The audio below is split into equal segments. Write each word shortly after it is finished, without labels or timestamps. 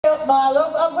up, my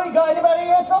love. Have we got anybody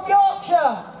here from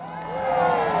Yorkshire?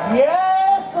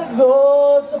 Yes, a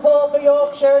good support for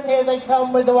Yorkshire, and here they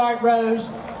come with the white rose.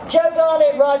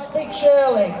 Garnett rides Big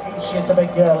Shirley. She's a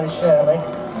big girl, is Shirley.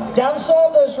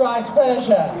 Saunders rides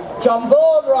Persia. Jon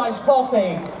Vaughan rides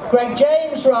Poppy. Greg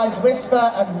James rides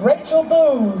Whisper, and Rachel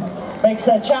Booth makes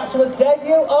her Chatsworth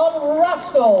debut on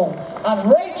Rascal.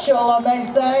 And Rachel, I may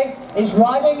say, is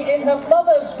riding in her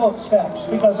mother's footsteps,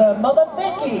 because her mother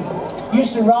Vicky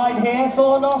used to ride here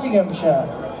for Nottinghamshire.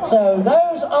 So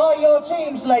those are your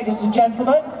teams, ladies and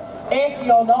gentlemen. If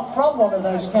you're not from one of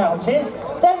those counties,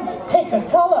 then pick a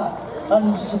colour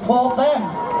and support them.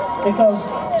 Because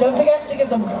don't forget to give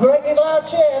them a great big loud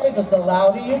cheer, because the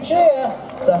louder you cheer,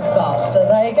 the faster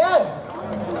they go.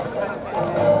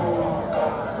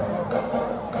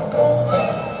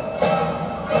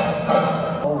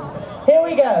 Here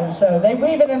we go. So they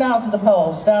weave in and out of the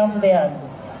poles, down to the end.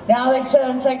 Now they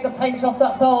turn, take the paint off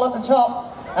that pole at the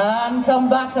top, and come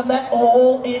back, and they're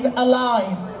all in a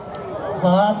line.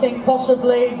 I think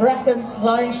possibly Brecken's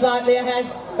lying slightly ahead.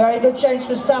 Very good change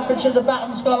for Staffordshire. The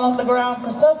baton's gone on the ground for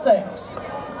Sussex.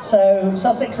 So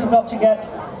Sussex have got to get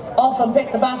off and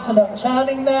pick the baton up.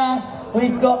 Turning there,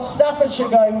 we've got Staffordshire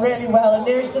going really well, and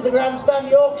nearest to the grandstand,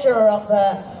 Yorkshire are up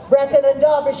there. Brecon and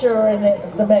Derbyshire are in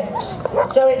the mix.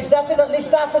 So it's definitely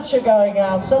Staffordshire going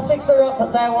out. Sussex are up,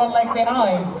 but they're one leg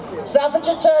behind.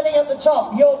 Staffordshire turning at the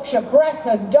top. Yorkshire,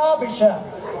 Brecon, Derbyshire.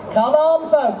 Come on,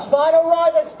 folks. Final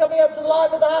riders coming up to the line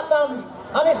with the hatbands.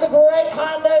 And it's a great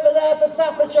hand over there for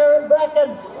Staffordshire and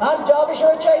Brecon. And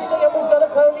Derbyshire are chasing, and we've got a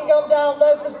pony gone down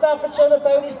though for Staffordshire. The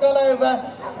pony's gone over.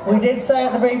 We did say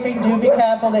at the briefing, do be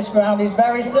careful, this ground is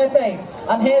very slippy.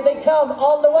 And here they come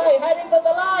on the way, heading for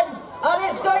the line. And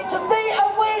it's going to be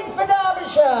a win for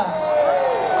Derbyshire.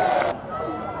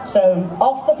 So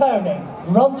off the pony,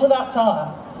 run to that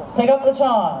tyre. Pick up the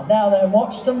tyre. Now then,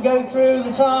 watch them go through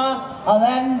the tyre and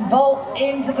then vault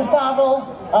into the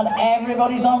saddle, and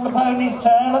everybody's on the ponies.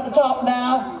 Turn at the top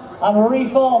now and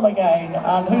reform again.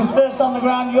 And who's first on the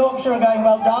ground? Yorkshire are going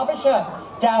well. Derbyshire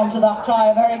down to that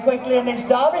tyre very quickly, and it's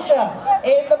Derbyshire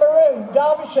in the maroon.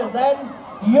 Derbyshire, then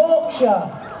Yorkshire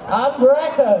and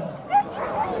Brecon.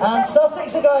 And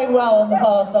Sussex are going well on the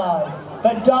far side.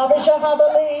 But Derbyshire have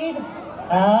a lead.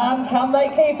 And can they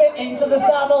keep it into the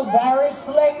saddle? Very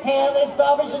slick here, this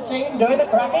Derbyshire team, doing a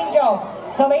cracking job.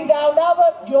 Coming down now,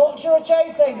 but Yorkshire are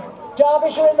chasing.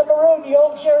 Derbyshire in the maroon,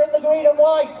 Yorkshire in the green and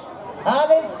white.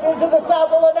 And it's into the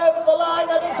saddle and over the line,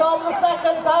 and it's on the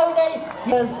second pony.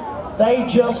 Because they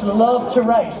just love to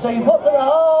race. So you put them,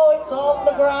 oh, it's on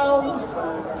the ground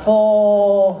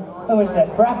for, who is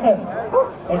it? Brecon.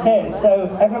 It is.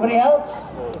 So everybody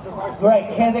else? Great,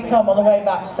 here they come on the way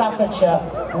back. Staffordshire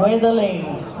with the lead.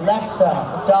 Leicester,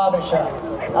 Derbyshire.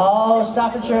 Oh,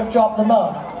 Staffordshire have dropped them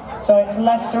up. So it's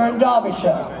Leicester and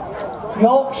Derbyshire.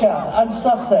 Yorkshire and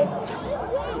Sussex.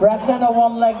 Brecon are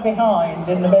one leg behind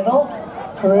in the middle.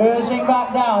 Cruising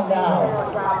back down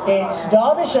now. It's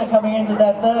Derbyshire coming into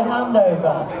their third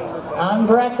handover. And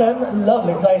Brecon,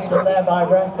 lovely placement there by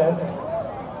Brecon.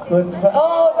 Good.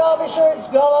 Oh, Derbyshire, it's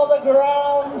gone on the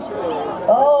ground.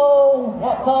 Oh,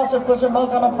 what part of put a mug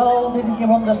on a pole, didn't you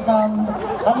understand?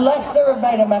 And Leicester have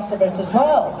made a mess of it as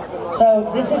well. So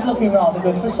this is looking rather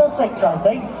good for Sussex, I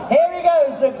think. Here he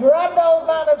goes, the grand old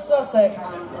man of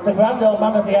Sussex. The grand old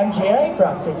man of the MGA,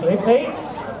 practically, Pete.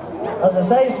 As I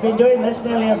say, he's been doing this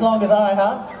nearly as long as I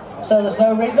have. So there's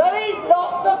no reason. And he's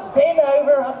knocked the bin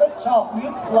over at the top.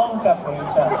 You plonker,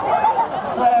 Peter.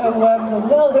 So,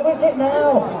 well, who is it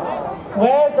now?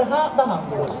 Where's the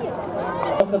hatband?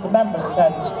 Look at the members'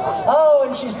 tent. Oh,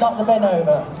 and she's knocked the bin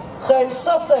over. So it's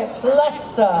Sussex,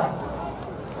 Leicester,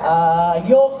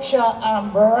 Yorkshire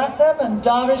and Brecon, and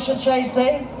Derbyshire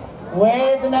chasing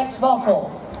with the next bottle.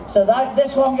 So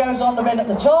this one goes on the bin at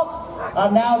the top,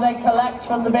 and now they collect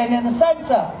from the bin in the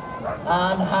centre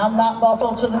and hand that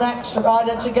bottle to the next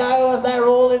rider to go, and they're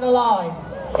all in a line.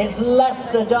 It's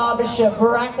Leicester, Derbyshire,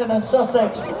 Brecon and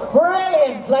Sussex.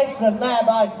 Brilliant placement there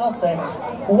by Sussex.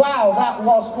 Wow, that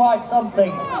was quite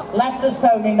something. Leicester's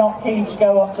pony not keen to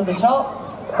go up to the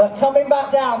top, but coming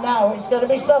back down now, it's going to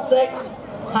be Sussex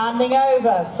handing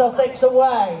over. Sussex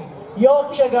away.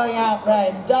 Yorkshire going out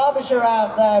there, Derbyshire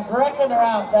out there, Brecon are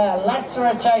out there, Leicester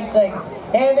are chasing.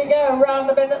 Here they go, round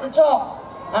the bin at the top.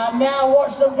 And now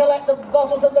watch them collect the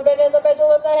bottle from the bin in the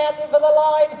middle, and they're heading for the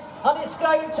line, and it's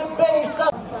going to be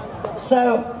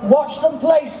so watch them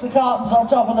place the cartons on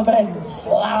top of the bin.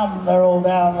 Slam, they're all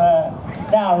down there.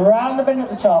 Now round the bin at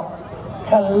the top,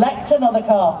 collect another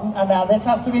carton, and now this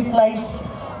has to be placed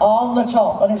on the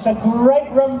top, and it's a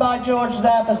great run by George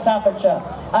there for Staffordshire.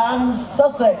 And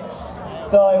Sussex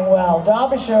going well.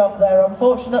 Derbyshire up there,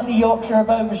 unfortunately Yorkshire have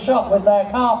overshot with their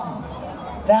carton.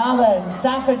 Now then,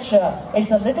 Staffordshire,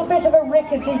 it's a little bit of a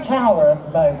rickety tower at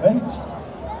the moment,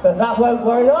 but that won't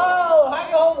worry. Oh,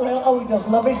 hang on, Will. Oh, he does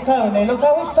love his pony. Look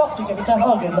how he stopped to give it a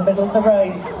hug in the middle of the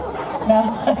race.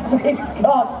 Now, we've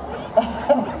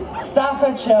got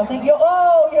Staffordshire. I think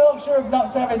Yorkshire have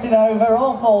knocked everything over,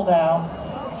 all fall down.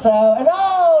 So, and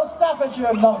Staffordshire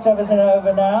have knocked everything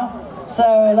over now.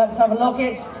 So let's have a look.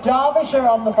 It's Derbyshire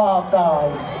on the far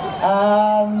side,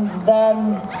 and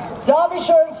then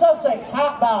Derbyshire and Sussex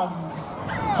hat bands.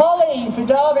 Holly for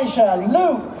Derbyshire,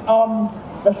 Luke on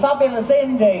the fabulous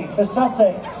Indy for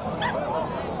Sussex.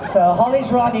 So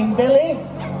Holly's riding Billy,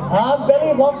 and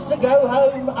Billy wants to go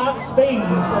home at speed,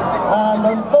 and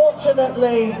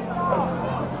unfortunately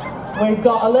we've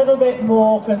got a little bit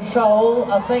more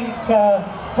control. I think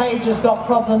Paige has got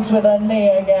problems with her knee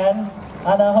again,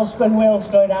 and her husband Will's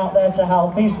going out there to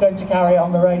help. He's going to carry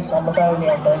on the race on the pony,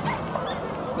 I think.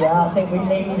 Yeah, I think we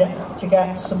need to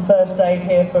get some first aid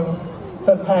here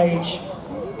for Paige,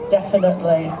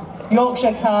 definitely.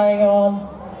 Yorkshire carrying on.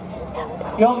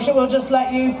 Yorkshire will just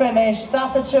let you finish.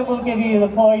 Staffordshire will give you the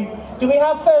point. Do we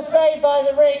have first aid by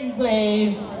the ring,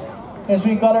 please? Because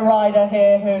we've got a rider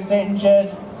here who's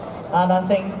injured, and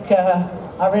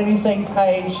I really think,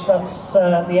 Paige, that's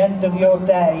the end of your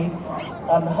day.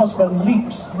 And husband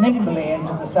leaps nimbly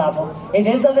into the saddle. It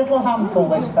is a little handful,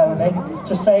 this pony,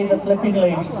 to say the flipping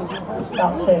least.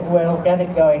 That's it, Will. Get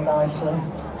it going nicely.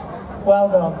 Well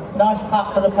done. Nice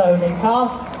pat for the pony.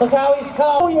 Carl, look how he's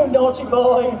calm. Oh, you naughty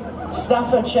boy.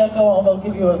 Staffordshire, go on.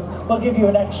 We'll give you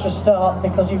an extra start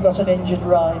because you've got an injured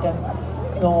rider.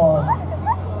 Go on.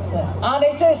 Yeah. And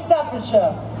it is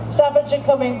Staffordshire. Staffordshire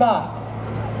coming back.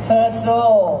 First of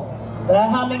all, they're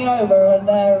handing over and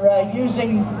they're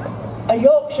using a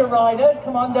Yorkshire rider.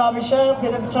 Come on, Derbyshire, a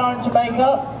bit of time to make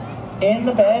up. In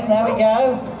the bin, there we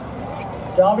go.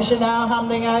 Derbyshire now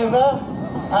handing over.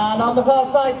 And on the far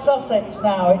side, Sussex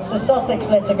now. It's a Sussex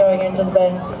litter going into the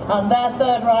bin. And their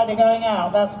third rider going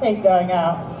out. That's Pete going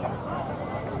out.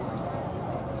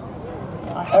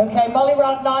 Okay, Molly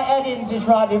Knight-Eddins is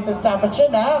riding for Staffordshire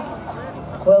now.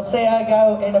 We'll see her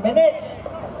go in a minute.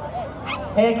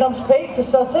 Here comes Pete for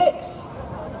Sussex.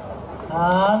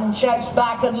 And checks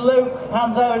back, and Luke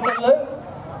hands over to Luke.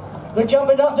 Good job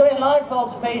we're not doing line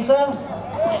faults, Peter.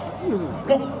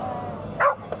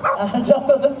 And up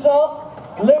at the top,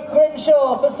 Luke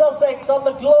Grimshaw for Sussex on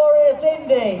the glorious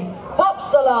Indy. Pops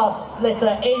the last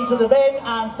litter into the bin,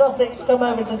 and Sussex come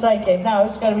over to take it. Now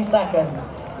it's going to be second.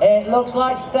 It looks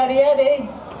like Steady Eddie.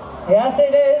 Yes,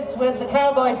 it is, with the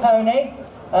cowboy pony.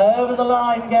 Over the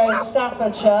line goes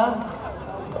Staffordshire.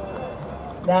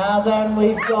 Now then,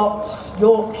 we've got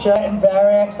Yorkshire, and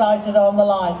very excited on the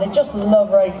line. They just love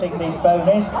racing, these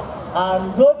ponies.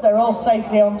 And good, they're all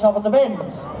safely on top of the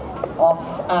bins.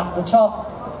 Off at the top.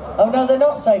 Oh no, they're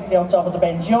not safely on top of the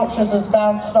bins. Yorkshire's has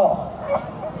bounced off.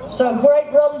 So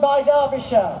great run by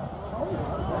Derbyshire.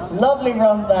 Lovely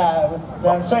run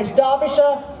there. So it's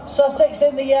Derbyshire, Sussex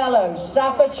in the yellow,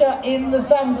 Staffordshire in the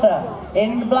centre,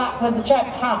 in the black with the check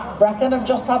hat. Brecon have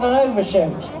just had an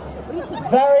overshoot.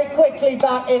 Very quickly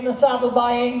back in the saddle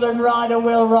by England rider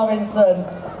Will Robinson,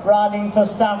 riding for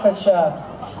Staffordshire.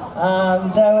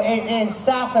 And so it is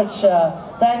Staffordshire,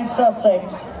 then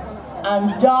Sussex,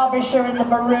 and Derbyshire in the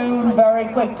maroon very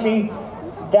quickly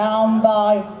down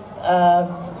by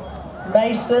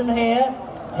Mason here.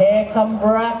 Here come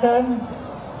Brecon,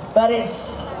 but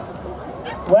it's...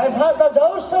 Where's Hatbands?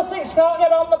 Oh, Sussex can't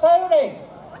get on the pony.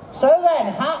 So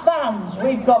then, hat bands,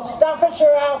 we've got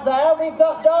Staffordshire out there, we've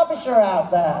got Derbyshire out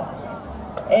there.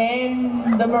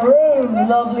 In the maroon,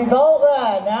 lovely vault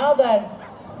there. Now then,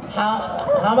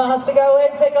 Hammer has to go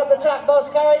in, pick up the tack box,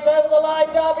 carry it over the line.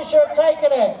 Derbyshire have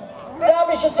taken it.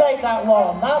 Derbyshire take that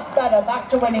one. That's better, back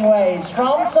to winning ways.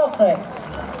 From Sussex,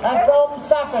 and from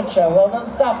Staffordshire. Well done,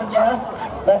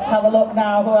 Staffordshire. Let's have a look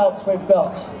now who else we've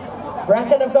got.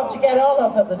 Brecon have got to get on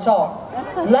up at the top.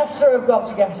 Leicester have got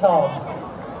to get on.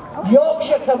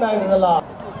 Yorkshire come over the line.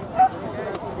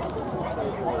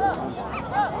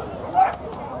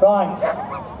 Right,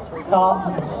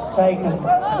 cartons taken,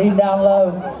 lean down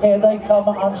low. Here they come,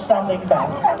 I'm standing back.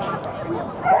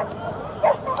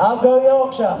 I'll go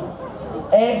Yorkshire.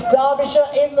 It's Derbyshire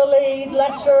in the lead,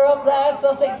 Leicester up there,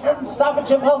 Sussex and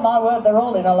Staffordshire. Oh my word, they're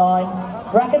all in a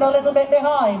line. Brecon a little bit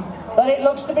behind. But it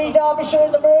looks to be Derbyshire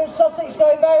in the maroon, Sussex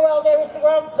going very well nearest the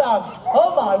grandstand.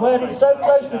 Oh my word, it's so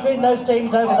close between those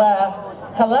teams over there.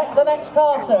 Collect the next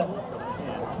carton.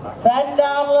 Bend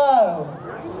down low.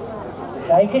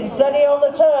 Take it steady on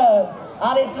the turn.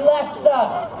 And it's Leicester.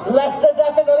 Leicester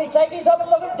definitely taking it up, and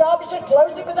look at Derbyshire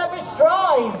closing with every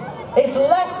stride. It's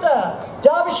Leicester,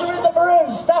 Derbyshire in the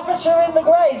maroon, Staffordshire in the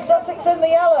grey, Sussex in the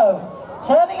yellow.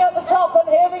 Turning at the top, and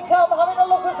here they come, having a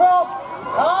look across.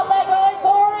 And they're going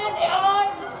for it.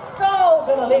 No,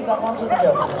 going to leave that one to the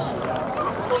judges.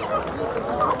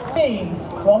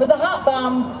 One with the hat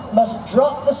band must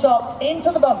drop the sock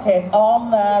into the bucket on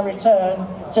their return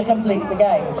to complete the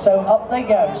game. So up they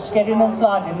go, skidding and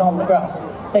sliding on the grass.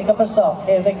 Pick up a sock,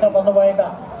 here they come on the way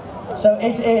back. So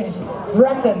it is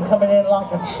Brecon coming in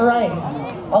like a train.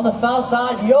 On the far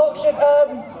side, Yorkshire,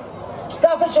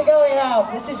 Staffordshire going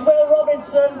out. This is Will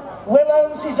Robinson. Will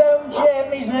owns his own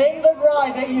gym. He's an England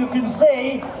rider. You can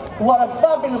see what a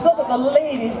fabulous look at the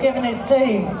lead he's given his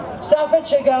team.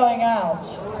 Staffordshire going out.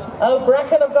 Oh,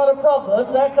 Brecon have got a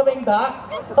problem. They're coming back.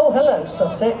 Oh, hello,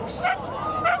 Sussex.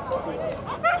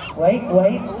 Wait.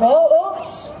 Oh,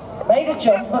 oops. Made a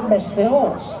jump but missed the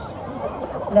horse.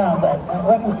 Now then,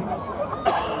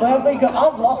 where have we got?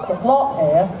 I've lost the plot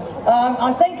here.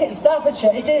 I think it's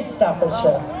Staffordshire. It is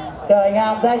Staffordshire going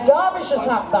out there. Derbyshire's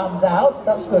hat band's out.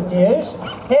 That's good news.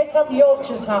 Here come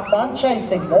Yorkshire's hat band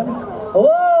chasing them.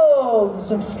 Whoa! There's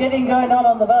some skidding going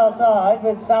on the far side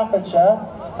with Staffordshire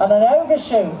and an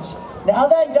overshoot. Now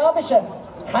then, Derbyshire,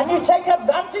 can you take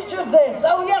advantage of this?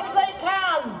 Oh yes, they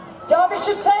can.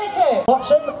 Derbyshire take it. Watch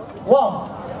them. 1,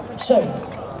 2,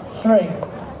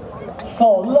 3,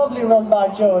 4. Lovely run by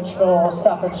George for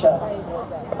Staffordshire.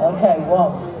 Okay,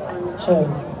 1,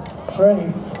 2,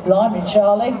 3. Blimey,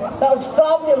 Charlie. That was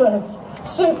fabulous.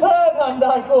 Superb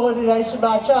hand-eye coordination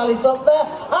by Charlie up there.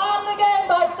 And again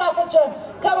by Staffordshire.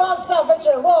 Come on,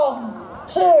 Staffordshire. 1,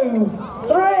 2,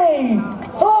 3,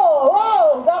 4.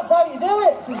 Whoa, that's how you do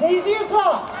it. It's as easy as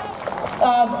that.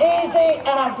 As easy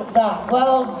as that.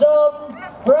 Well done,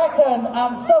 Brecon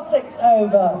and Sussex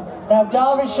over. Now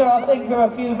Derbyshire, I think,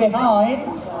 are a few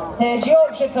behind. Here's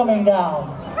Yorkshire coming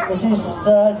down. This is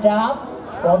Dan.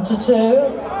 1 to 2, 3,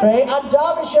 and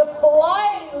Derbyshire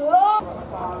flying low.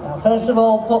 Now, first of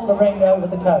all, put the ring over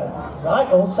the cone. Right,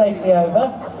 all safely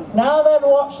over. Now then,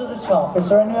 watch at the top. Is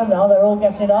there anyone? No, they're all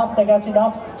getting up. They're getting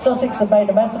up. Sussex have made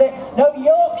a mess of it. No,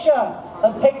 Yorkshire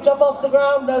have picked up off the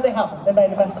ground. No, they haven't. They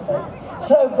made a mess of it.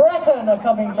 So Brecon are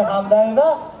coming to hand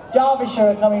over. Derbyshire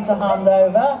are coming to hand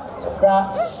over.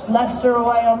 That's Leicester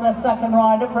away on their second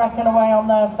rider. Brecon away on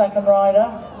their second rider.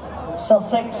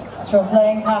 Sussex are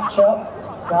playing catch up.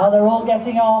 Now they're all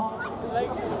getting off.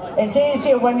 It's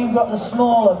easier when you've got the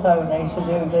smaller pony to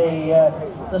do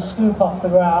the scoop off the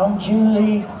ground.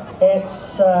 Julie,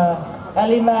 it's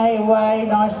Ellie May away,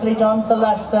 nicely done for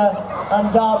Leicester,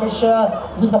 and Derbyshire,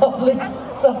 lovely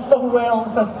stuff for Will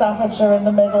for Staffordshire in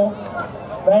the middle.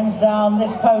 Bends down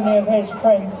this pony of his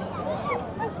Prince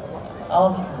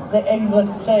on the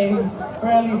England team,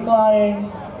 really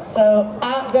flying. So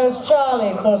out goes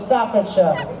Charlie for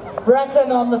Staffordshire.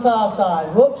 Brecon on the far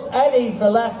side. Whoops, Eddie for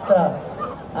Leicester.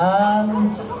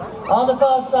 And on the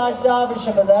far side,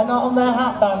 Derbyshire, but they're not on their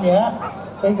hat band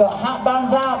yet. We've got hat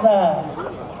bands out there.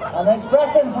 And it's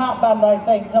Brecon's hat band, I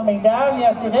think, coming down.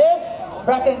 Yes, it is.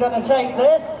 Brecon going to take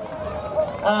this.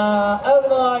 Over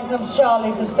the line comes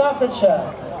Charlie for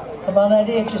Staffordshire. Come on,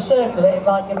 Eddie, if you circle it, it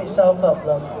might give itself up,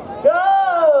 look.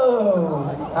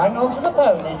 Go! Hang on to the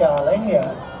pony, darling,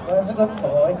 yeah. There's a good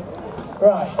boy.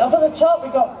 Right, up at the top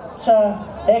we've got,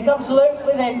 here comes Luke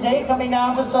with Indy coming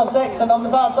down for Sussex, and on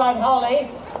the far side Holly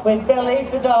with Billy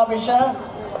for Derbyshire.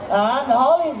 And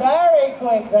Holly very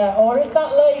quick there, or is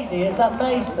that Lady, is that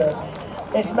Mason?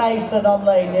 It's Mason on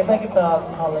Lady, I beg your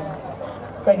pardon, Holly.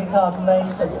 Beg your pardon,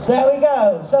 Mason. So there we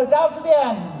go, so down to the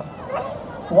end.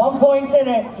 1 point in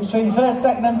it between first,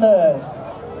 second and third.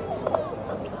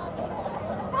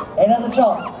 In at the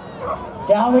top,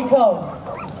 down we come.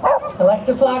 Collect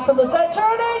a flag from the centre,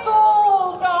 and it's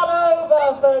all gone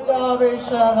over for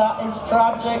Derbyshire. That is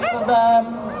tragic for them.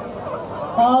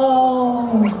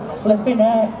 Oh, flipping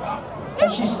it.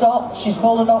 As she stopped, she's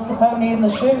fallen off the pony in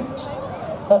the chute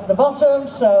at the bottom.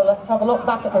 So let's have a look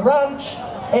back at the ranch.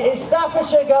 It is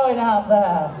Staffordshire going out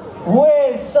there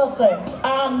with Sussex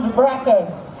and Brecon.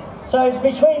 So it's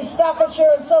between Staffordshire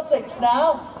and Sussex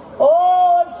now.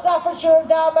 Oh, and Staffordshire have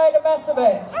now made a mess of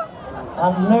it.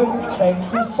 And Luke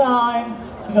takes his time,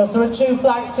 because there were 2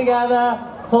 flags together,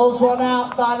 pulls one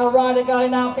out, final rider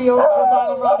going out for Yorkshire,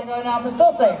 final rider going out for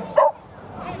Sussex.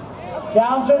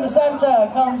 Down through the centre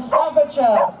comes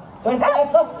Staffordshire, with their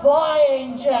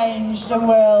flying change to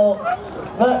Will.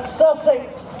 But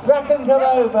Sussex, Brecon come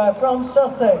over from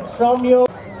Sussex, from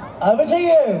Yorkshire. Over to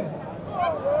you.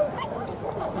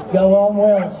 Go on,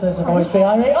 Will, says a voice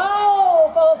behind me.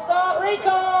 Oh, false start,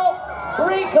 recall!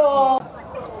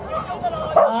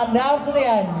 And down to the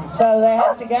end. So they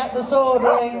have to get the sword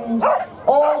rings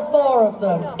All four of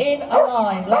them in a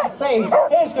line. Let's see.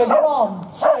 Who's going to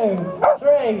 1, 2,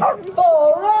 3,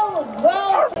 4.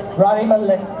 Round. Right,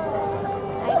 Melissa.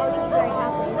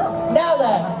 Now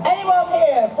then, anyone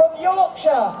here from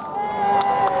Yorkshire?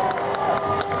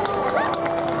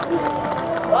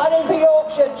 Riding for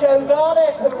Yorkshire, Joe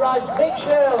Garnett, who rides Big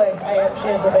Shirley. Hey,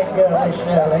 she's a big girl, is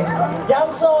Shirley. Dan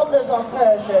Saunders on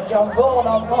Persia, Jon Vaughan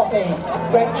on Poppy,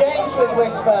 Greg James with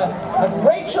Whisper, and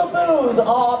Rachel Booth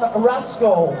on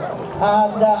Rascal.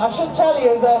 And I should tell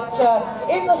you that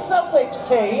in the Sussex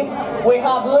team, we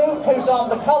have Luke, who's on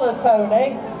the coloured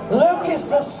pony. Luke is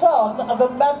the son of a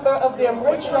member of the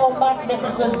original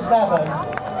Magnificent Seven,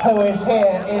 who is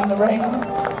here in the ring,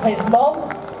 his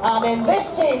mum. And in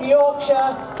this team,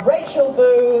 Yorkshire, Rachel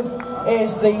Booth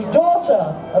is the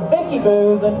daughter of Vicky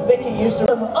Booth, and Vicky used to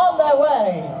run on their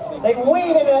way. They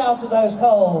weave in and out of those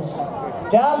poles,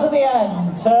 down to the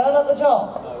end, turn at the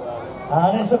top.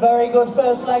 And it's a very good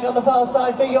first leg on the far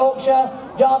side for Yorkshire.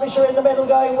 Derbyshire in the middle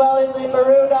going well in the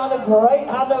maroon, and a great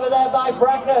hand over there by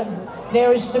Bracken,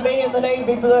 nearest to me in the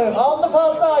navy blue. On the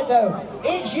far side though,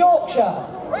 it's Yorkshire,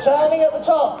 turning at the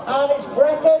top, and it's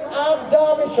Bracken and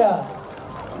Derbyshire.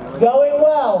 Going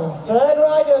well. Third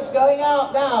rider's going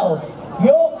out now.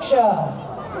 Yorkshire.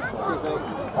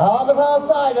 On the far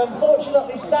side,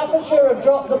 unfortunately, Staffordshire have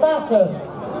dropped the baton.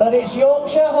 But it's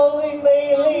Yorkshire holding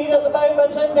the lead at the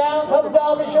moment, and down come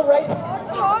Derbyshire racing.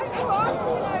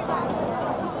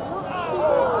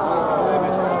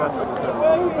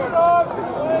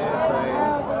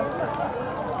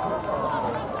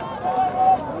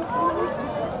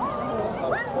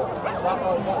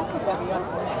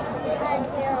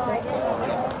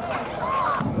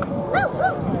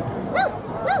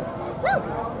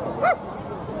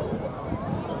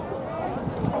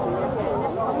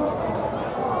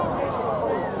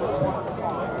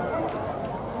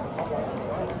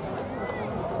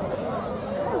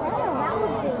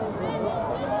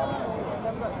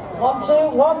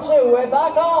 One, two, we're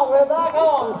back on,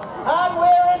 and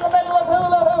we're in the middle of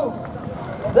hula hoop.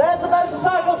 There's a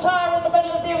motorcycle tyre in the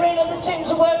middle of the arena. The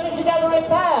teams are working together in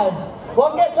pairs.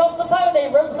 One gets off the pony,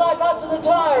 runs like back to the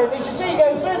tyre, and as you see,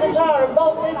 goes through the tyre and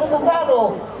vaults into the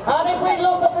saddle. And if we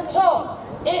look at the top,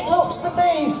 it looks to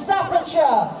be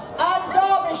Staffordshire and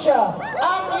Derbyshire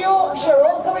and Yorkshire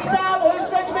all coming down. Who's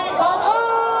going to be in time?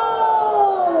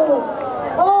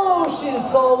 Oh, she's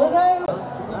fallen over.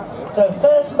 So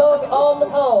first mug on the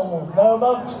pole, no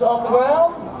mugs on the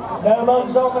ground, no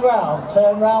mugs on the ground.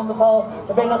 Turn round the pole,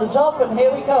 the bin at the top, and here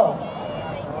we come.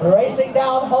 Racing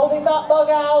down, holding that mug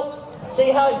out.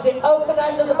 See how it's the open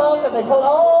end of the mug, and they pull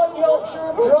on.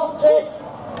 Yorkshire have dropped it.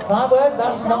 My word,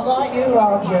 that's not like you,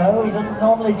 our Joe. He doesn't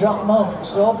normally drop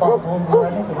mugs or bottles or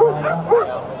anything like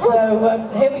that. So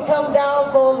here we come down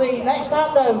for the next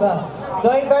handover.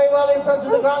 Going very well in front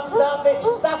of the grandstand, it's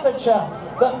Staffordshire.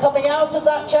 But coming out of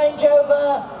that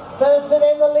changeover, first and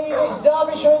in the lead, it's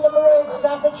Derbyshire in the maroon.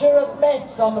 Staffordshire have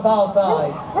missed on the far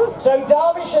side. So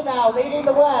Derbyshire now leading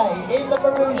the way in the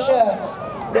maroon shirts.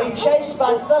 Being chased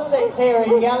by Sussex here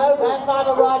in yellow, their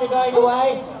final rider going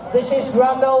away. This is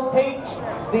grand old Pete,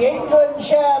 the England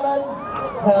chairman,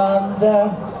 and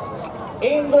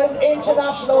England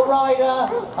international rider,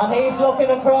 and he's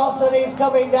looking across and he's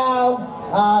coming down,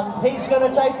 and Pete's going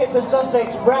to take it for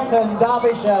Sussex. Bracken,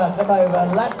 Derbyshire come over,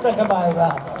 Leicester come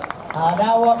over.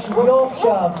 Now watch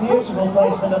Yorkshire, beautiful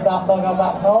placement of that bug on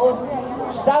that pole.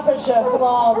 Staffordshire, come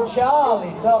on,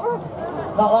 Charlie, stop.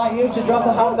 Not like you to drop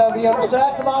a hand over, young sir.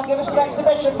 Come on, give us an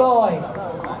exhibition, boy.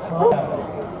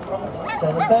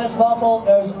 So the first bottle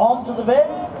goes onto the bin,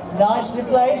 nicely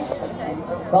placed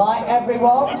by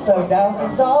everyone. So down to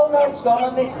the oh no, it's gone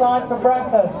on its side for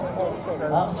Bracken.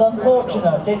 That's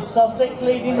unfortunate. It's Sussex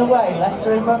leading the way.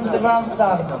 Leicester in front of the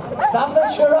grandstand.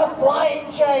 Staffordshire a flying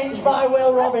change by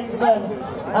Will Robinson.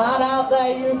 And out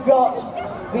there you've got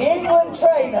the England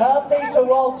trainer, Peter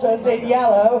Walters in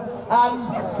yellow, and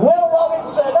Will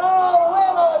Robinson. Oh,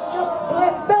 Will, I was just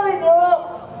billing you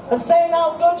up and saying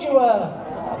how good you were.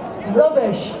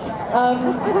 Rubbish.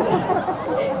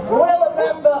 Will, a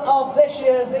member of this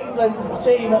year's England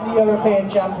team at the European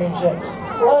Championships.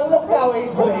 Look how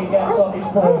easily he gets on his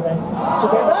pony.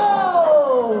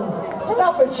 Oh!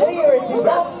 Staffordshire, you're a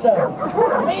disaster.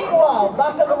 Meanwhile,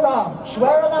 back at the ranch,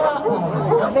 where are the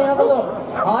hatbands? Let me have a look.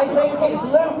 I think it's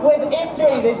Luke with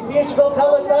Indy, this beautiful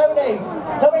coloured pony,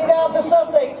 coming down for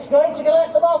Sussex, going to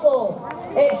collect the bottle.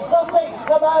 It's Sussex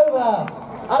come over.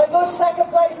 And a good second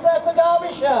place there for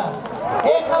Derbyshire.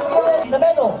 Here come York in the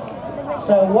middle.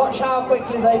 So watch how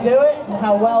quickly they do it and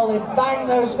how well they bang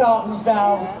those cartons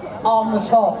down on the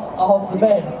top of the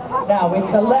bin. Now we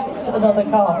collect another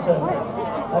carton.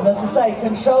 And as I say,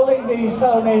 controlling these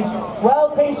ponies.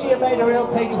 Well, Peter, you made a real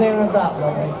pig's ear of that,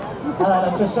 lovely,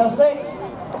 for Sussex.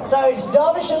 So it's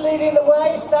Derbyshire leading the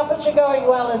way, Staffordshire going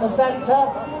well in the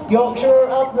centre, Yorkshire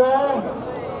up there.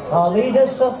 Our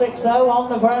leaders, Sussex, though, on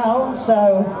the ground,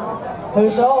 so...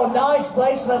 nice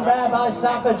placement there by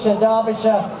Staffordshire,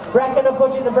 Derbyshire. Brecon are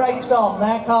putting the brakes on,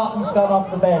 their carton's gone off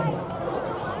the bin.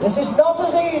 This is not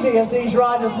as easy as these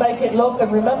riders make it look,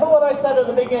 and remember what I said at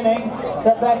the beginning,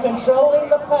 that they're controlling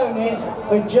the ponies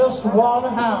with just one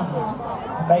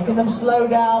hand. Making them slow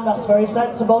down, that's very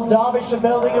sensible. Derbyshire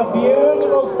building a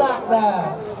beautiful stack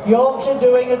there. Yorkshire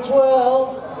doing a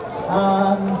twirl,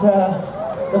 and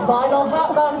the final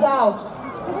hat band's out.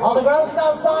 On the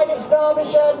grandstand side it's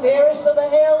Derbyshire, nearest to the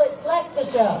hill it's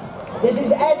Leicestershire. This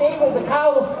is Eddie with the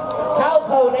cow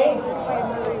pony.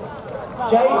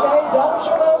 JJ,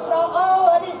 Derbyshire will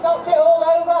start, Eddie's knocked it all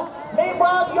over.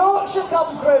 Meanwhile Yorkshire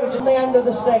come through to the end of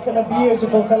the stick, and a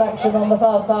beautiful collection on the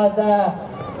far side there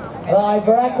by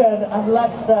Brecon and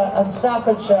Leicester and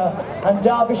Staffordshire, and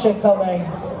Derbyshire coming.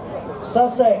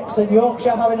 Sussex and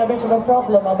Yorkshire having a bit of a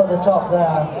problem up at the top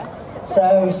there.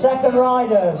 So second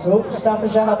riders,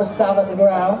 Staffordshire have a stab at the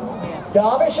ground.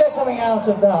 Derbyshire coming out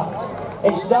of that.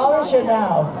 It's Derbyshire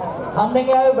now,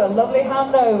 handing over, lovely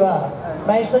handover.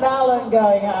 Mason Allen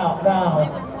going out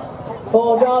now.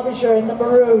 For Derbyshire in the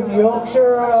maroon,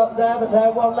 Yorkshire are up there, but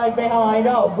they're one leg behind.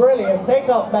 Oh, brilliant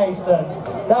pick-up, Mason.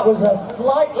 That was a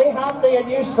slightly handy and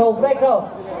useful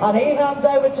pick-up. And he hands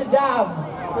over to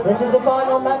Dan. This is the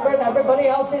final member, and everybody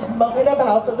else is mucking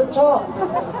about at the top.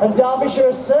 And Derbyshire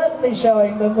is certainly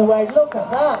showing them the way. Look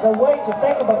at that, the way to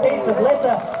pick up a piece of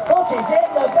litter. But it's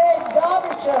in the bin,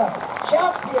 Derbyshire,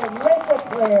 champion litter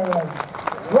clearers.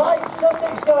 Right,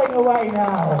 Sussex going away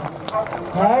now.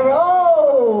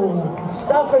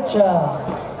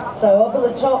 Staffordshire. So up at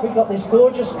the top we've got this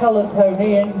gorgeous coloured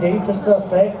pony, Indy, for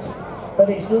Sussex. But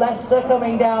it's Leicester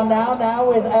coming down now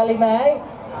with Ellie May.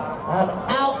 And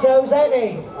out goes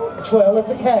Eddie. Twirl of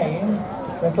the cane.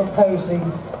 Little posy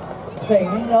thing.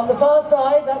 On the far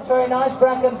side, that's very nice.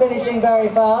 Brecon finishing very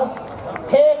fast.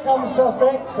 Here comes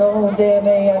Sussex. Oh dear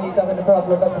me, Eddie's having a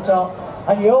problem at the top.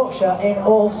 And Yorkshire in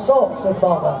all sorts of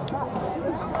bother.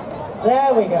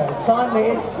 There we go.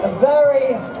 Finally, it's a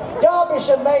very...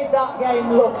 Derbyshire made that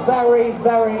game look very,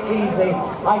 very easy.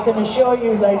 I can assure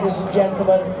you, ladies and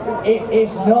gentlemen, it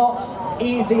is not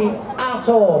easy at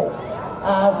all,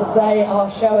 as they are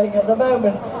showing at the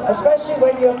moment. Especially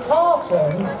when your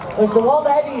carton, as the one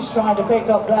Eddie's trying to pick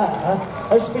up there,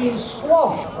 has been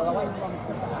squashed.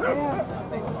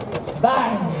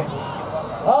 Bang!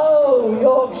 Oh,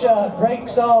 Yorkshire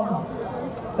breaks on,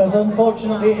 because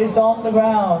unfortunately it's on the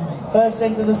ground. First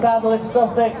into the saddle it's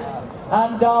Sussex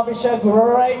and Derbyshire,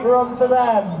 great run for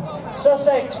them.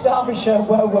 Sussex, Derbyshire,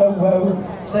 whoa, whoa,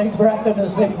 whoa, St. Brecon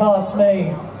as they pass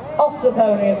me. Off the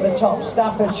pony at the top,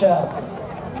 Staffordshire.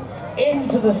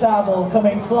 Into the saddle,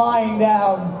 coming flying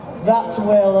down. That's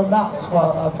Will, and that's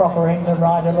what a proper England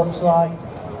rider looks like.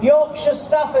 Yorkshire,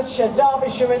 Staffordshire,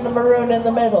 Derbyshire in the maroon in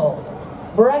the middle.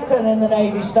 Brecon in the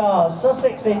navy stars,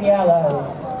 Sussex in yellow.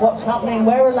 What's happening?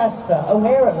 Where are Leicester? Oh,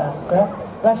 here are Leicester.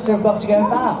 Leicester have got to go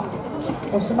back.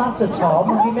 What's the matter, Tom?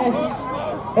 Have you missed?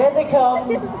 Here they come.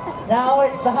 Now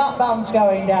it's the hat bands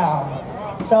going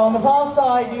down. So on the far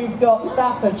side you've got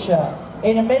Staffordshire.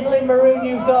 In the middle in maroon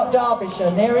you've got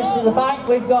Derbyshire. Nearest to the bank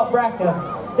we've got Brecon.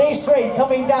 These three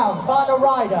coming down. Final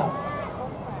rider.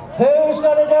 Who's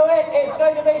going to do it? It's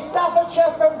going to be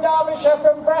Staffordshire from Derbyshire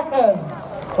from Brecon.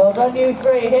 Well done, you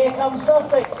three. Here comes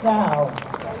Sussex now.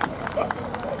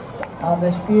 And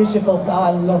this beautiful, I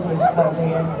love this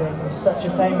pony ending. It's such a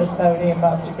famous pony in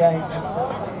mountain games.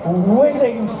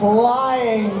 Whizzing,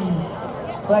 flying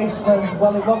placement.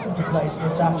 Well, it wasn't a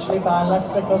placement actually by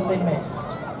Leicester because they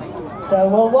missed. So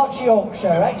we'll watch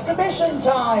Yorkshire. Exhibition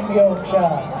time,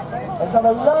 Yorkshire. Let's have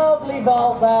a lovely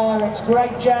vault there. It's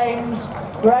Greg James.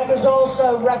 Greg has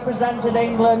also represented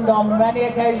England on many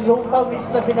occasions. Oh, pony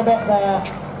slipping a bit there,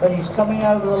 but he's coming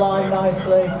over the line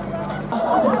nicely.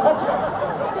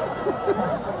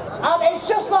 And it's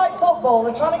just like football,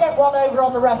 they're trying to get one over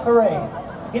on the referee.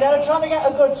 You know, trying to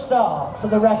get a good start for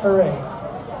the referee.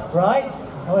 Right?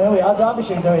 Oh, here we are,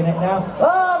 Derbyshire doing it now.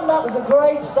 Oh, that was a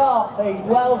great start, Pete.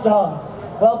 Well done.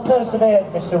 Well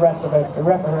persevered, Mr.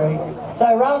 Referee.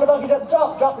 So, round the bucket at the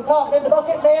top, drop the carton in the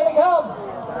bucket, and here they come.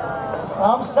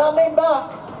 I'm standing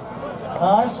back.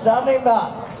 I'm standing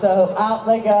back. So, out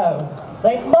they go.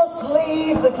 They must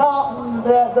leave the carton,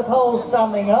 the poles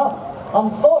standing up.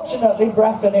 Unfortunately,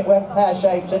 Brecon, it went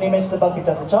pear-shaped and he missed the bucket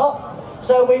at the top.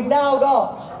 So we've now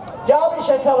got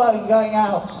Derbyshire going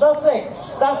out, Sussex,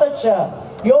 Staffordshire,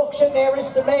 Yorkshire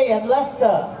nearest to me, and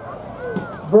Leicester.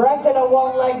 Brecon are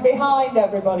one leg behind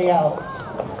everybody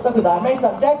else. Look at that, it makes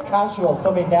that dead casual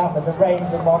coming down with the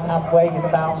reins in one hand, waving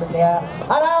them out in the air.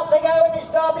 And out they go, and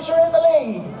it's Derbyshire in the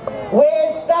lead.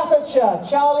 With Staffordshire,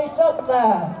 Charlie Sutton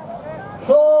there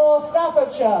for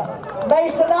Staffordshire.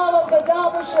 Mason Allen for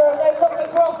Derbyshire, and they look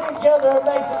across each other, and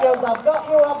Mason goes, I've got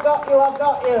you, I've got you, I've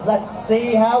got you. Let's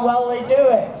see how well they do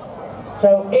it.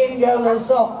 So in go the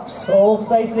socks, all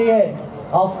safely in,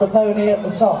 off the pony at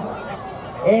the top.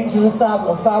 Into the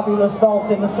saddle, fabulous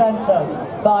vault in the centre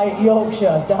by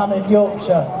Yorkshire, down in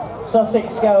Yorkshire.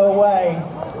 Sussex go away,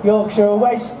 Yorkshire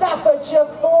away, Staffordshire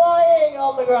flying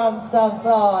on the grandstand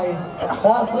side.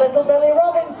 That's little Billy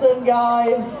Robinson,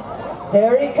 guys.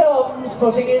 Here he comes,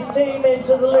 putting his team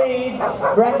into the lead.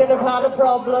 Brecon have had a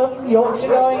problem. Yorkshire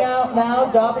going out now,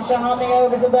 Derbyshire handing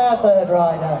over to their third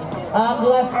rider. And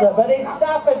Leicester, but it's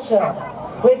Staffordshire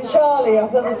with Charlie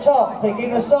up at the top,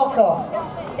 picking the sock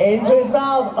up. Into his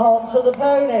mouth, onto the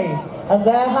pony, and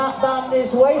their hat band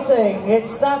is waiting.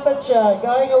 It's Staffordshire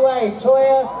going away,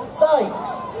 Toya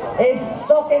Sykes in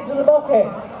sock into the bucket.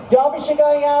 Derbyshire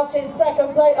going out in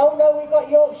second place. Oh no, we've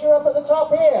got Yorkshire up at the top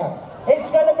here.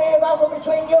 It's going to be a battle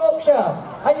between Yorkshire,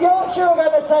 and Yorkshire are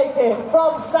going to take it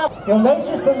from Staffordshire. You'll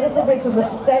notice a little bit of a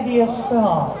steadier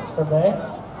start for this.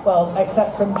 Well,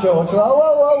 except from George. Whoa,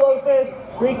 whoa, whoa, first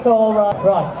recall,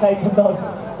 right, take them both.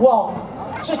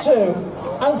 1 to 2.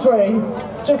 And 3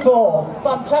 to 4.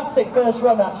 Fantastic first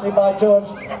run actually by George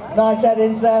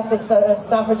Knight-Eddins there for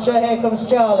Staffordshire. Here comes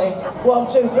Charlie. 1,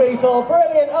 2, 3, 4.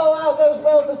 Brilliant. Oh, out goes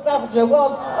Will for Staffordshire. 1.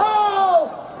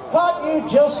 Oh! Can't you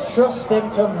just trust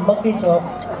him to muck it up?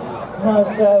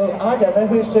 So, I don't know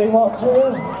who's doing what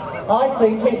to. I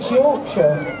think it's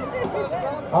Yorkshire.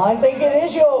 I think it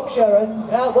is Yorkshire. And,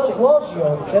 well, it was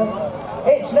Yorkshire.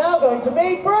 It's now going to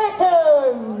be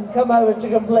Brecon come over to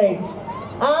complete.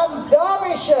 And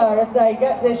Derbyshire, if they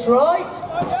get this right,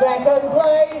 second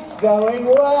place, going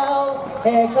well.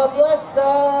 Here come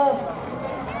Leicester.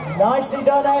 Nicely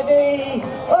done, Eddie.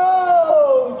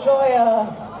 Oh,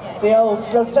 Toya, the old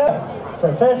sister.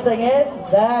 So the first thing is,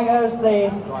 there goes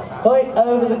the point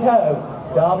over the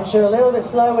cone. Derbyshire a little bit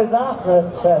slow with that,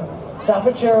 but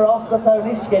Staffordshire are off the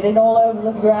pony, skidding all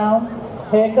over the ground.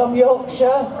 Here come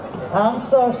Yorkshire and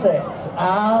Sussex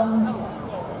and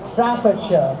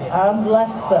Staffordshire and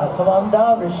Leicester. Come on,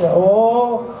 Derbyshire.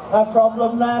 Oh, a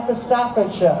problem there for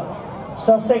Staffordshire.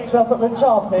 Sussex up at the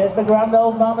top. Here's the grand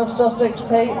old man of Sussex,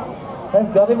 Pete.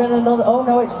 They've got him in another... Oh,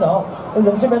 no, it's not. They've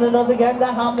got him in another game.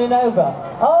 They're handing over.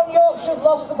 Oh, Yorkshire's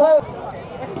lost the pony.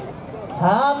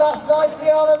 And that's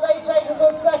nicely on, and they take a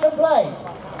good second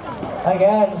place.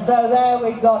 Again, so there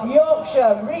we've got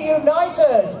Yorkshire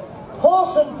reunited.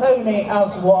 Horse and pony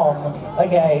as one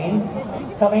again.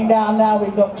 Coming down now,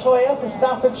 we've got Toya for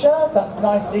Staffordshire, that's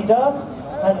nicely done,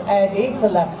 and Eddie for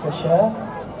Leicestershire,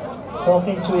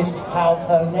 talking to his cow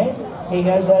pony. He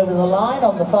goes over the line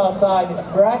on the far side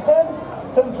of Brecon,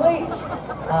 complete,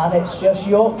 and it's just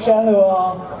Yorkshire who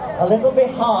are a little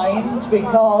behind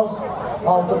because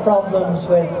of the problems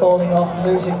with falling off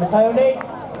and losing the pony.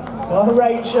 Got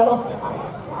Rachel,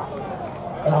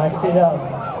 nicely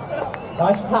done.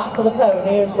 Nice pat for the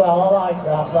pony as well, I like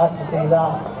that, like to see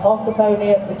that. Off the pony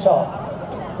at the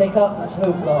top. Pick up this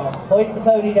hoop line, point the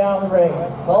pony down the ring,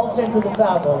 vault into the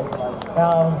saddle.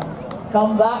 Now,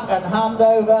 come back and hand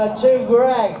over to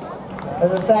Greg.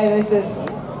 As I say, this is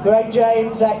Greg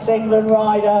James, ex-England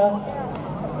rider.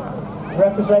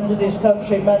 Represented his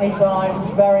country many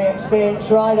times, very experienced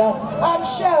rider, and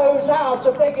shows how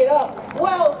to pick it up.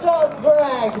 Well done,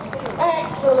 Greg.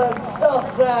 Excellent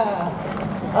stuff there.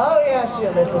 Oh yes, you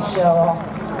little show-off.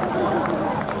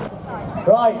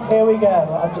 Right, here we go.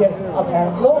 I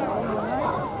daren't look.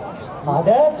 I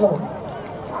daren't look.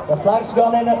 The flag's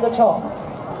gone in at the top.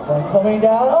 They're coming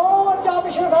down. Oh, and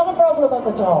Derbyshire have had a problem at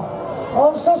the top. Oh,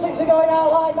 and Sussex are going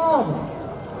out like mad.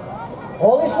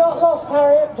 All is not lost,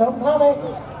 Harriet. Don't panic.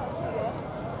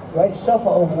 Great stuff.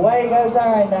 Away goes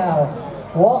Aaron now.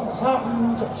 What's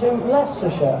happened to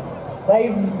Leicestershire?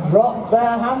 They've dropped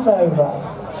their handover.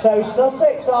 So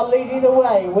Sussex are leading the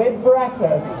way with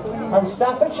Brecon, and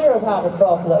Staffordshire have had a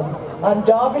problem, and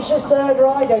Derbyshire's third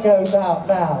rider goes out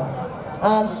now,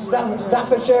 and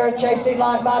Staffordshire are chasing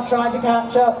like mad trying to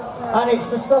catch up, and it's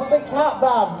the Sussex hat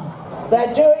band.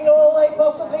 They're doing all they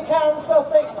possibly can,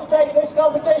 Sussex, to take this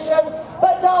competition,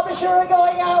 but Derbyshire are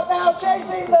going out now,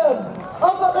 chasing them.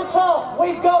 Up at the top,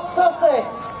 we've got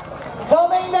Sussex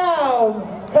coming down,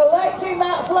 collecting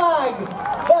that flag,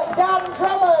 but Dan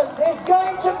Drummond is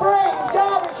going to bring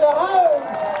Derbyshire home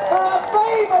for a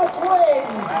famous win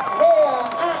here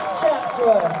at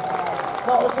Chatsworth.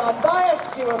 Not that I'm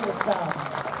biased, you understand.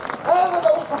 Over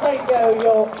the line go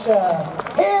Yorkshire.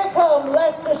 Here come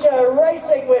Leicestershire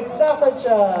racing with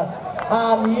Staffordshire,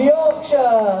 and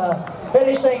Yorkshire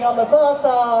finishing on the far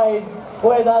side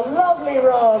with a lovely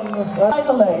run.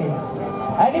 Finally,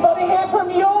 anybody here from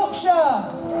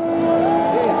Yorkshire?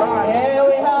 Here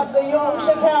we have the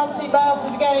Yorkshire County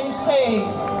Mounted Games team.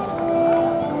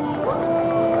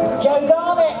 Joe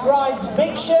Garnett rides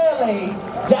Big Shirley,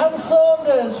 Dan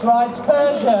Saunders rides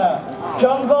Persia,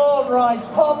 Jon Vaughan rides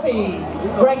Poppy,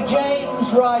 Greg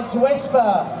James rides Whisper,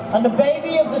 and the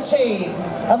baby of the team,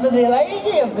 and the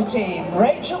lady of the team,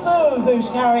 Rachel Booth, who's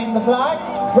carrying the flag.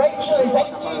 Rachel is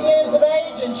 18 years of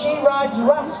age and she rides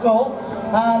Rascal,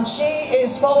 and she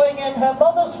is following in her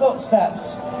mother's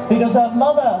footsteps because her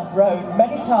mother rode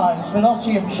many times for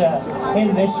Nottinghamshire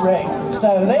in this ring.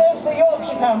 So there's the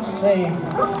Yorkshire County team.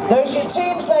 Those are your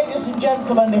teams, ladies and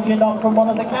gentlemen. If you're not from one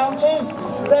of the counties,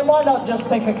 then why not just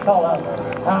pick a colour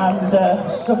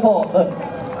and support them.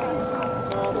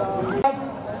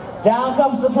 Down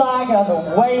comes the flag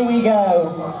and away we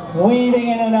go, weaving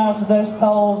in and out of those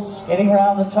poles, getting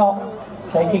around the top.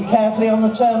 Take it carefully on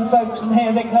the turn, folks, and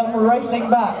here they come racing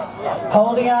back,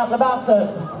 holding out the baton,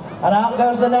 and out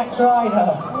goes the next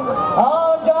rider.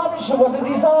 Oh, Derbyshire, what a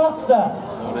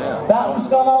disaster! Baton's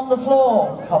gone on the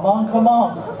floor. Come on, come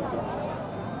on.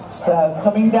 So,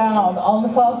 coming down on the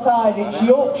far side, it's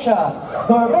Yorkshire,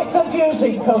 who are a bit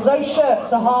confusing because those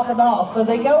shirts are half and half, so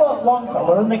they go up one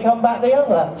colour and they come back the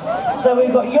other. So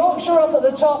we've got Yorkshire up at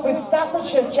the top with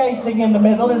Staffordshire chasing in the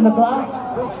middle in the black.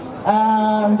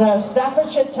 And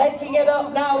Staffordshire taking it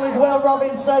up now with Will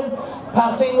Robinson,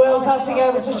 passing Will, passing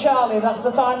over to Charlie. That's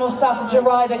the final Staffordshire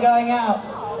rider going out.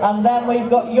 And then we've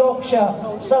got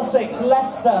Yorkshire, Sussex,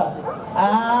 Leicester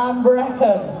and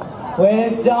Brecon,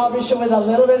 with Derbyshire with a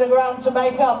little bit of ground to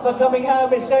make up, but coming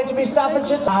home it's going to be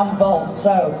Staffordshire and Volt.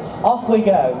 So off we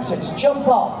go. So it's jump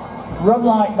off, run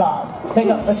like mad, pick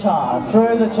up the tyre,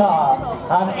 through the tyre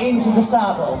and into the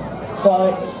saddle.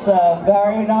 So it's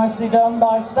very nicely done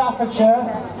by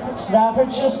Staffordshire.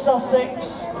 Staffordshire,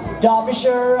 Sussex,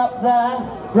 Derbyshire are up there,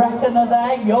 Brecon are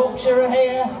there, Yorkshire are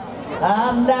here.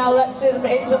 And now let's see them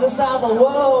into the saddle.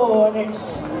 Whoa, and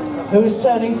it's, who's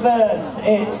turning first?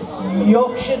 It's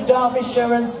Yorkshire,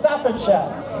 Derbyshire and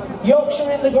Staffordshire. Yorkshire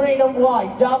in the green and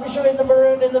white, Derbyshire in the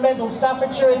maroon in the middle,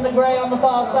 Staffordshire in the grey on the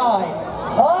far side.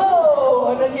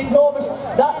 Oh, and an enormous,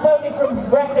 that pony from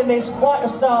Brecon is quite a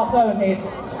star pony.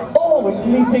 It's always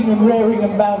leaping and rearing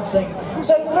and bouncing.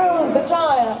 So through the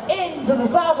tyre, into the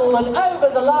saddle and over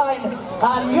the line,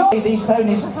 and these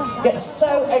ponies get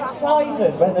so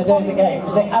excited when they're doing the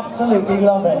games. They absolutely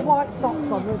love it. White socks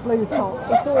on with blue top,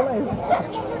 it's all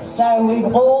over. So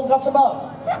we've all got them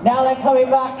up. Now they're coming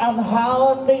back and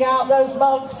hounding out those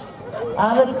mugs.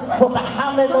 And they put the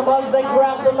hand in the mug, they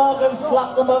grab the mug and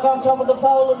slap the mug on top of the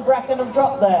pole, and Brecon have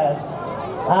dropped theirs.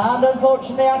 And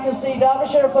unfortunately I can see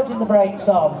Derbyshire are putting the brakes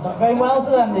on. Not going well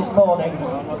for them this morning.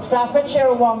 Staffordshire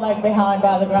are one leg behind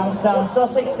by the grandstand.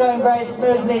 Sussex going very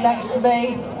smoothly next to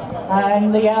me.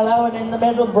 And the yellow, and in the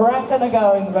middle Brecon are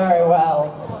going very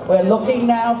well. We're looking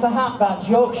now for hat bands.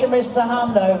 Yorkshire missed the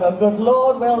handover. Good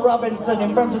Lord, Will Robinson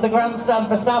in front of the grandstand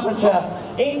for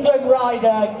Staffordshire. England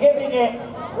rider giving it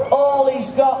all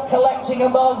he's got, collecting a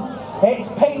mug.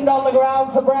 It's pinged on the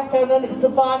ground for Brecon, and it's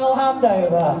the final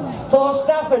handover for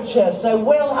Staffordshire. So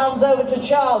Will hands over to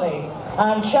Charlie,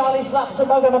 and Charlie slaps a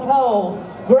mug on a pole.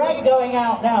 Greg going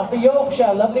out now for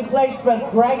Yorkshire, lovely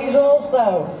placement. Greg is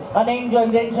also an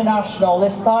England international,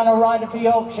 this final rider for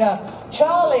Yorkshire.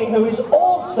 Charlie, who is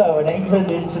also an England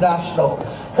international.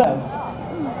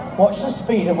 Watch the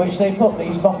speed at which they put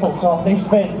these bottles on these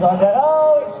bins. I go,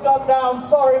 oh, it's gone down,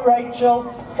 sorry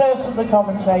Rachel. Curse of the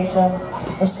commentator.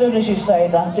 As soon as you say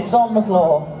that, it's on the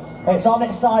floor. It's on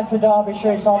its side for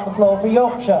Derbyshire, it's on the floor for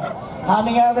Yorkshire.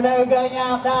 Handing over now, going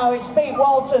out now, it's Pete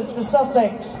Walters for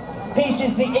Sussex. Pete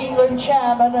is the England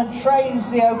chairman and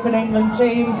trains the Open England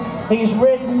team. He's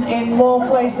ridden in more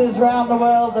places around the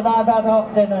world than I've had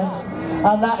hot dinners.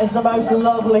 And that is the most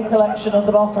lovely collection of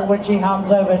the bottle, which he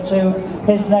hands over to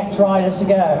his next rider to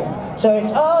go. So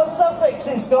it's, oh, Sussex,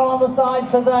 it's gone on the side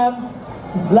for them.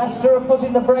 Leicester are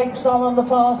putting the brakes on the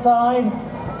far side.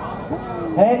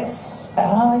 It's,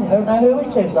 I don't know who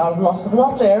it is, I've lost the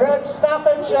plot here. It's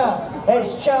Staffordshire,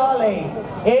 it's Charlie,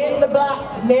 in the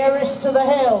black, nearest to the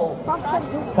hill.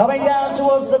 Coming down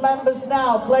towards the members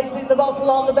now, placing the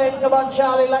bottle on the bin. Come on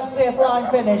Charlie, let's see a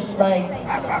flying finish, mate.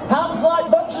 Hands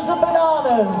like bunches of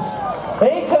bananas.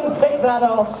 He couldn't pick that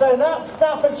off, so that's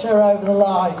Staffordshire over the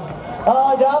line.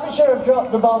 Oh, Derbyshire have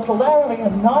dropped the bottle, they're having a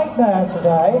nightmare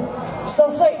today.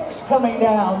 Sussex coming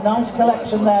down, nice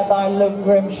collection there by Luke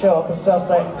Grimshaw for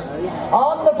Sussex.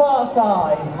 On the far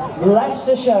side,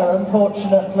 Leicestershire,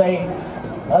 unfortunately,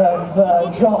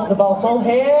 have dropped the bottle.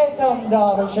 Here come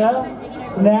Derbyshire.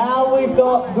 Now we've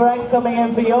got Greg coming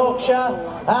in for Yorkshire,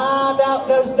 and out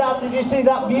goes Dan. Did you see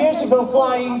that beautiful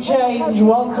flying change,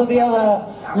 one to the other?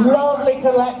 Lovely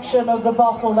collection of the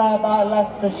bottle there by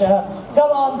Leicestershire.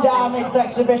 Come on Dan, it's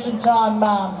exhibition time,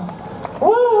 man.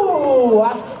 Woo!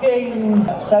 Asking.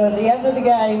 So at the end of the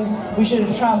game, we should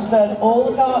have transferred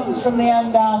all the cartons from the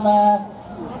end down there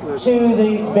to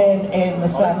the bin in the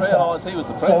centre.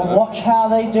 So watch how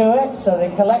they do it. So they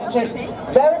collect it.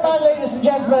 Bear in mind, ladies and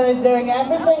gentlemen, they're doing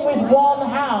everything with one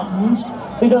hand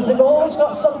because they've always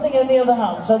got something in the other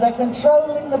hand. So they're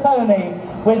controlling the pony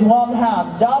with one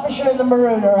hand. Derbyshire in the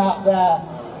maroon are out there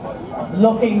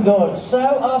looking good. So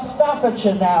are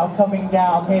Staffordshire now coming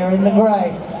down here in the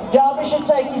grey. Derbyshire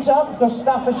take it up because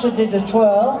Staffordshire did a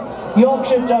twirl.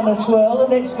 Yorkshire have done a twirl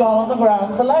and it's gone on the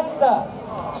ground for Leicester.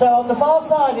 So on the far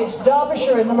side it's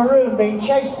Derbyshire in the maroon being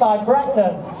chased by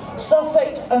Brecon.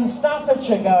 Sussex and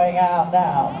Staffordshire going out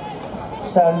now.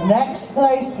 So next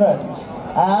placement,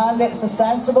 and it's a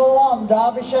sensible one.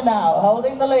 Derbyshire now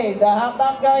holding the lead. The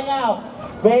hatband going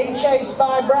out, being chased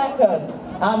by Brecon.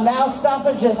 And now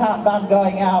Staffordshire's hatband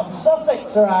going out.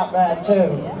 Sussex are out there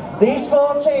too. These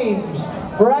four teams.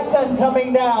 Brecon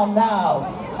coming down now.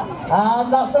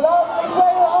 And that's a lovely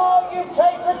play. Oh, you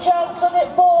take the chance and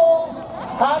it falls.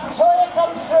 And Toya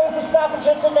comes through for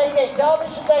Staffordshire to nick it.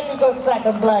 Derbyshire take a good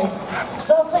second place.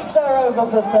 Sussex are over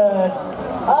for third.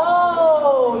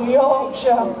 Oh,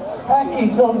 Yorkshire.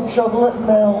 Hecky thumb trouble at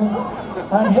Mill.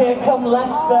 And here come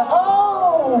Leicester.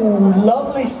 Oh,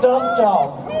 lovely stuff,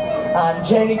 Tom. And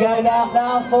Janie going out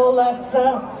now for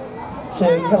Leicester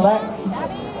to collect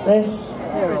this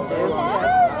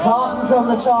carton from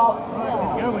the top.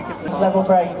 It's level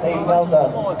break, Pete, well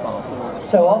done.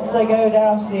 So off they go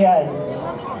down to the end.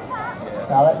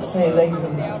 Now let's see, they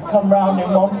can come round in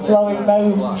one flowing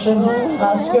motion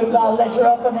and scoop that litter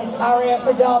up, and it's Harriet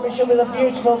for Derbyshire with a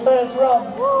beautiful first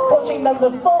run, putting them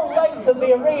the full length of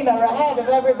the arena ahead of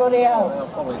everybody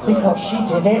else, because she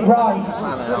did it right.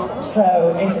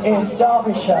 So it's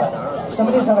Derbyshire.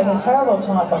 Somebody's having a terrible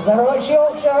time up there. Oh, it's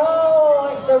Yorkshire.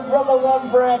 Oh, it's a rubber one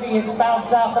for Eddie. It's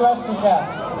bounced out for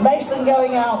Leicestershire. Mason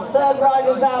going out. Third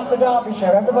rider's out for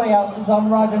Derbyshire. Everybody else is on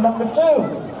rider number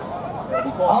 2.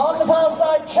 On the far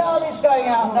side, Charlie's going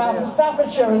out now for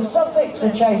Staffordshire, and Sussex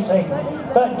are chasing.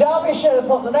 But Derbyshire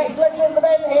put the next litter in the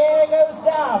bin. Here goes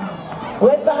Dan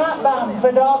with the hatband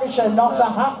for Derbyshire. Not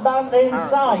a hatband in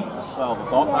sight.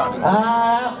 And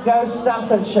out goes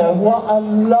Staffordshire. What a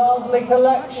lovely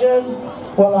collection.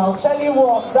 Well, I'll tell you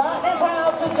what, that is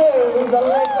how to do the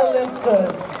litter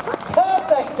lifters.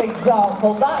 Perfect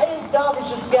example. That is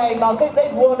Derbyshire's game. I think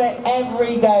they've won it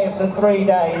every day of the 3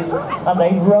 days, and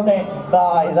they've run it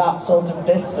by that sort of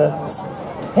distance.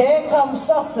 Here comes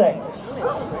Sussex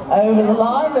over the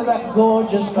line with that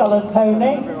gorgeous coloured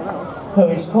pony, who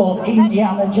is called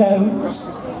Indiana Jones.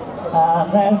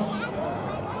 And there's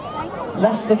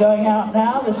Leicester going out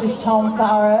now. This is Tom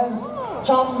Farrers.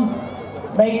 Tom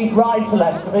may ride for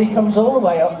Leicester, but he comes all the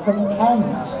way up from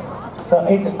Kent. But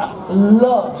he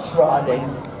loves riding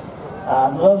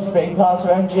and loves being part of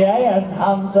MGA, and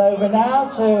hands over now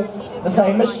to the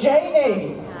famous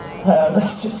Janie.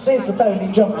 Let's just see if the pony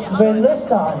jumps the bin this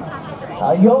time.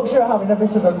 Yorkshire are having a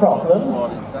bit of a problem,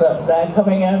 but they're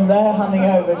coming in, they're handing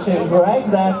over to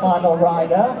Greg, their final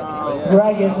rider.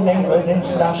 Greg is an England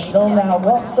international. Now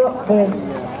what's up with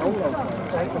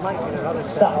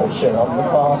Staffordshire on the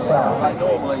far side?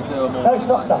 No, it's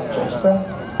not Staffordshire, it's Greg.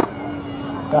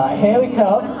 Right, here we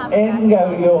come. In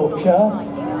go Yorkshire.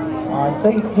 I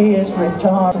think he is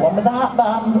retired. One with the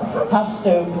hatband has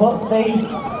to put the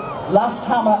last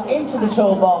hammer into the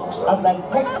toolbox and then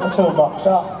pick the toolbox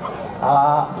up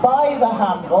by the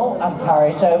handle and carry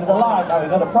it over the line. Now we've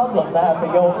got a problem there for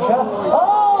Yorkshire.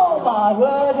 Oh my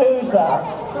word, who's that?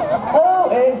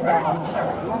 Who is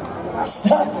that?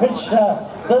 Staffordshire.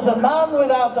 There's a man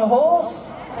without a horse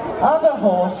and a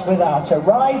horse without a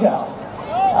rider.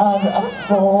 And a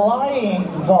flying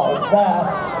vault there.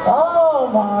 Oh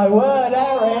my word,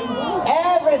 Erin.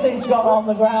 Everything's gone on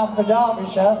the ground for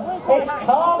Derbyshire. It's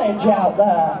carnage out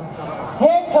there.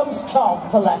 Here comes Tom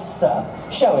for Leicester,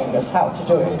 showing us how to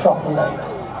do it properly.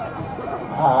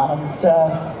 And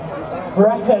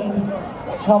Brecon,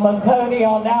 Tom and Pony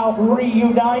are now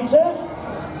reunited.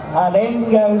 And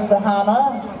in goes the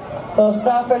hammer for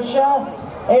Staffordshire.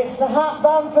 It's the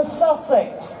hatband for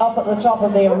Sussex up at the top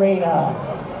of the arena.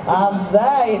 And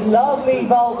they, lovely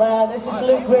vault there. This is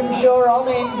Luke Grimshaw on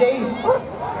Indy.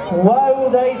 Whoa,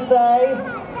 they say.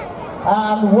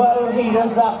 And whoa, he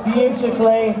does that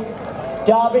beautifully.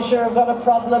 Derbyshire have got a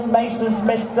problem. Mason's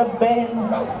missed the bin.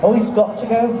 Oh, he's got to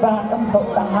go back and put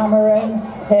the hammer in.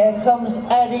 Here comes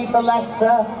Eddie for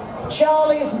Leicester.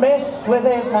 Charlie's missed with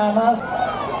his hammer.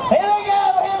 Here they go,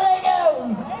 here they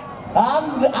go.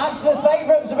 And actually the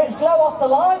favourite's a bit slow off the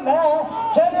line there.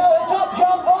 Turning to the top,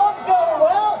 Jon Vaughan's going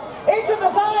well. Into the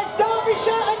side, it's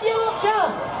Derbyshire and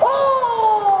Yorkshire.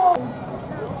 Oh!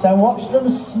 So watch them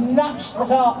snatch the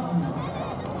carton.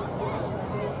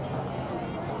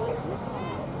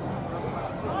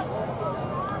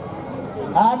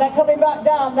 And they're coming back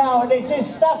down now, and it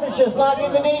is Staffordshire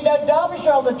sliding the knee. No,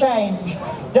 Derbyshire on the change.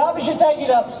 Derbyshire taking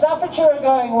it up. Staffordshire are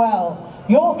going well.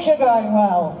 Yorkshire going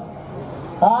well.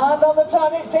 And on the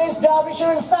turn it is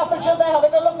Derbyshire and Staffordshire. They're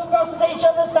having a look across at each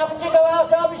other. Staffordshire go out,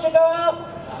 Derbyshire go out.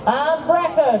 And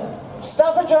Brecon.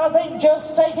 Staffordshire, I think,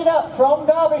 just take it up from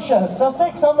Derbyshire.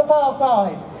 Sussex on the far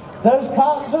side. Those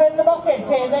cartons are in the buckets.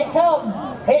 Here they come.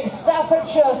 It's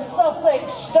Staffordshire,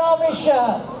 Sussex,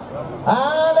 Derbyshire.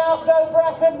 And out go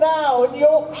Brecon now, and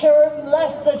Yorkshire and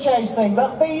Leicester chasing.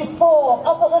 But these four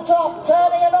up at the top,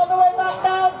 turning and on the way back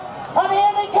down. And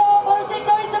here they come. Who's it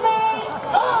going to be?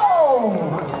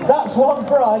 Oh! That's one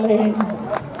for Eileen.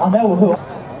 I know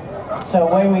who. So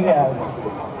away we go.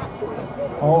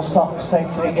 All socks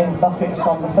safely in buckets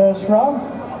on the first run.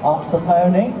 Off the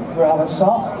pony, grab a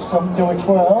sock, some do a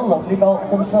twirl, lovely bolt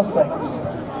from Sussex.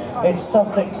 It's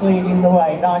Sussex leading the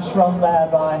way. Nice run there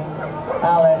by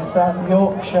Alice, and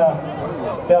Yorkshire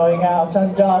going out,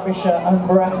 and Derbyshire and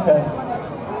Brecon.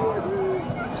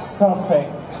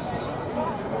 Sussex.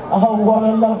 Oh, what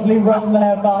a lovely run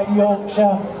there by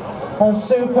Yorkshire. A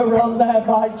super run there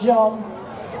by Jon.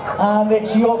 And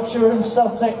it's Yorkshire and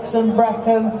Sussex and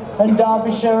Brecon and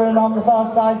Derbyshire, and on the far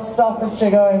side Staffordshire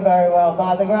going very well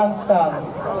by the grandstand.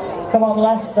 Come on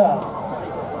Leicester.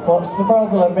 What's the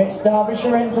problem? It's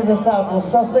Derbyshire into the saddle,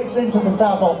 Sussex into the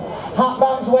saddle.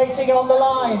 Hatbands waiting on the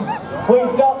line.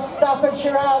 We've got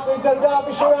Staffordshire out, we've got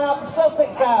Derbyshire out, and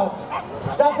Sussex out.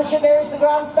 Staffordshire nearest the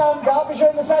grandstand,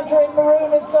 Derbyshire in the centre in maroon,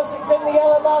 and Sussex in the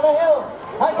yellow by the hill.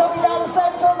 And coming down the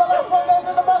centre, and the last one goes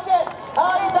in the bucket.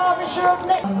 And Derbyshire have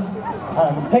nicked.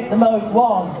 And pick them out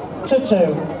 1 to 2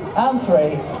 and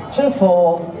 3 to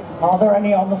 4. Are there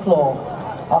any on the floor?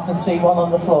 I can see one on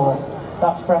the floor.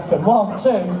 That's Brecon. 1,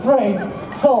 2,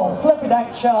 3, 4. Flipping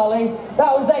heck, Charlie.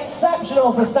 That was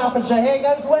exceptional for Staffordshire. Here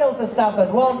goes Will for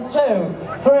Stafford. 1, 2,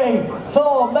 3,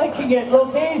 4. Making it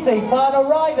look easy. Final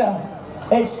rider.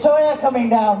 It's Toya coming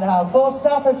down now for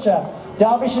Staffordshire.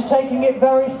 Derbyshire taking it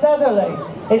very steadily.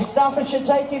 It's Staffordshire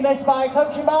taking this by a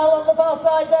country mile on the far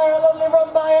side there. A lovely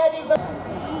run by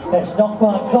Eddie. It's not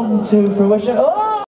quite come to fruition. Oh!